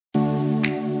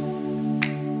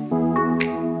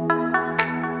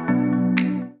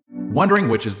Wondering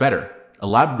which is better, a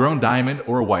lab-grown diamond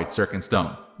or a white zircon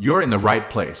stone? You're in the right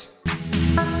place.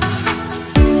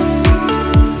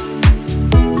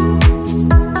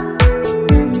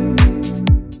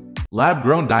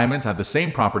 Lab-grown diamonds have the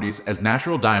same properties as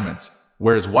natural diamonds,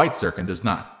 whereas white zircon does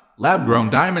not. Lab-grown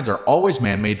diamonds are always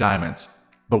man-made diamonds,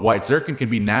 but white zircon can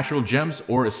be natural gems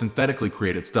or synthetically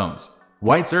created stones.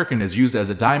 White zircon is used as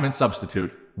a diamond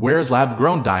substitute, whereas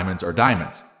lab-grown diamonds are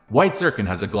diamonds. White zircon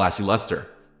has a glassy luster,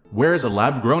 whereas a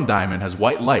lab-grown diamond has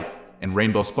white light and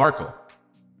rainbow sparkle.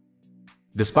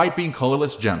 Despite being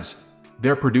colorless gems,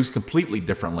 they're produced completely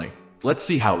differently. Let's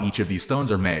see how each of these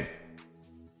stones are made.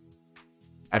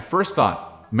 At first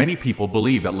thought, many people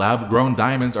believe that lab-grown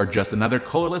diamonds are just another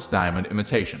colorless diamond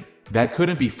imitation. That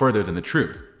couldn't be further than the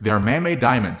truth. They are man-made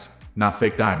diamonds, not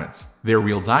fake diamonds. They're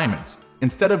real diamonds.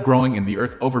 Instead of growing in the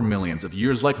earth over millions of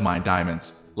years like mined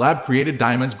diamonds, lab-created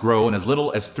diamonds grow in as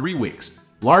little as 3 weeks.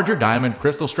 Larger diamond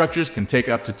crystal structures can take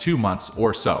up to 2 months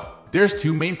or so. There's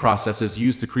 2 main processes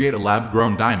used to create a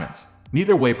lab-grown diamonds.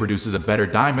 Neither way produces a better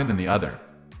diamond than the other.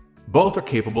 Both are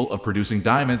capable of producing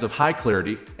diamonds of high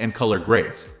clarity and color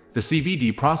grades. The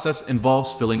CVD process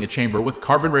involves filling a chamber with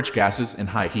carbon-rich gases in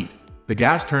high heat. The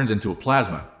gas turns into a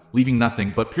plasma, leaving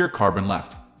nothing but pure carbon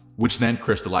left, which then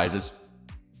crystallizes.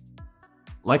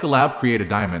 Like a lab-created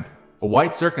diamond, a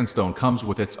white zircon stone comes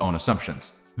with its own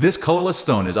assumptions. This colorless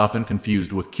stone is often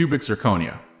confused with cubic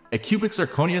zirconia. A cubic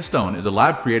zirconia stone is a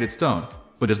lab-created stone,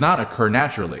 but does not occur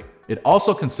naturally. It's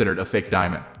also considered a fake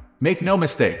diamond. Make no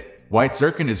mistake, white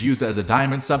zircon is used as a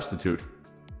diamond substitute,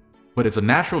 but it's a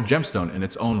natural gemstone in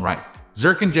its own right.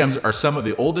 Zircon gems are some of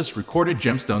the oldest recorded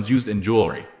gemstones used in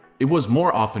jewelry. It was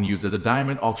more often used as a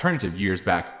diamond alternative years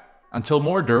back, until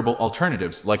more durable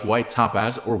alternatives like white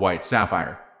topaz or white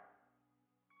sapphire.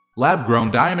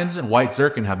 Lab-grown diamonds and white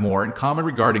zircon have more in common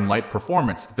regarding light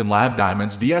performance than lab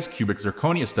diamonds vs cubic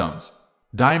zirconia stones.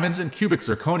 Diamonds and cubic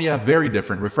zirconia have very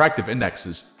different refractive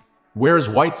indexes, whereas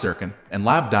white zircon and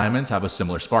lab diamonds have a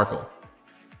similar sparkle.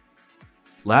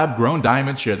 Lab-grown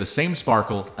diamonds share the same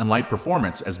sparkle and light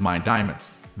performance as mined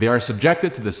diamonds. They are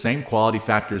subjected to the same quality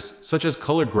factors such as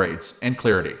color grades and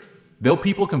clarity. Though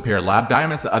people compare lab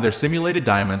diamonds to other simulated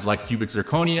diamonds like cubic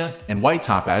zirconia and white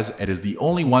topaz, it is the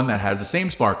only one that has the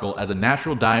same sparkle as a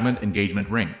natural diamond engagement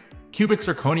ring. Cubic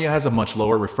zirconia has a much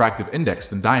lower refractive index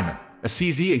than diamond. A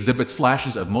CZ exhibits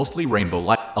flashes of mostly rainbow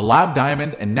light. A lab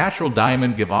diamond and natural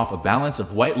diamond give off a balance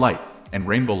of white light and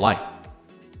rainbow light.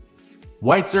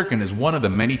 White zircon is one of the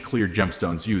many clear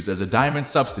gemstones used as a diamond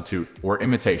substitute or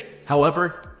imitation.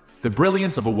 However, the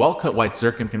brilliance of a well-cut white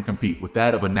zircon can compete with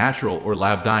that of a natural or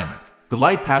lab diamond. The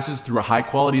light passes through a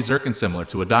high-quality zircon similar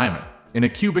to a diamond. In a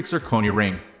cubic zirconia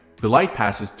ring, the light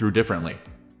passes through differently.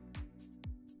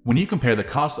 When you compare the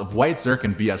cost of white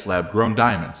zircon vs lab-grown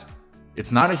diamonds,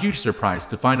 it's not a huge surprise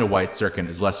to find a white zircon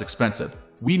is less expensive.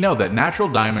 We know that natural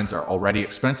diamonds are already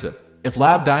expensive. If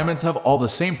lab diamonds have all the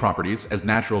same properties as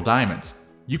natural diamonds,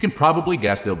 you can probably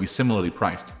guess they'll be similarly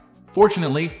priced.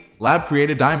 Fortunately,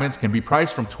 lab-created diamonds can be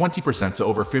priced from 20% to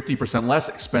over 50% less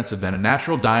expensive than a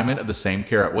natural diamond of the same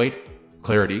carat weight,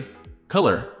 clarity,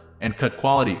 color, and cut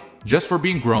quality, just for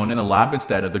being grown in a lab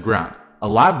instead of the ground. A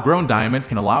lab-grown diamond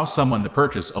can allow someone to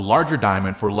purchase a larger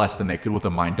diamond for less than they could with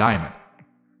a mined diamond.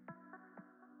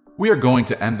 We are going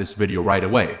to end this video right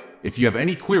away. If you have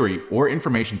any query or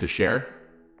information to share,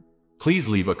 please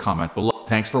leave a comment below.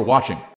 Thanks for watching.